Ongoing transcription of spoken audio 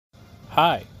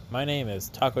Hi, my name is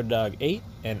Taco Dog 8,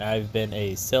 and I've been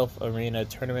a Sylph Arena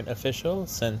tournament official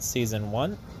since Season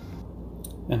 1.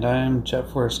 And I am Jet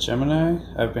Force Gemini.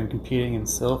 I've been competing in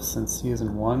Sylph since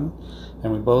Season 1,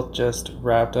 and we both just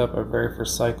wrapped up our very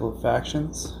first cycle of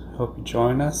factions. Hope you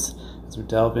join us as we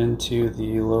delve into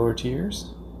the lower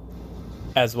tiers.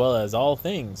 As well as all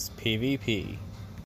things PvP.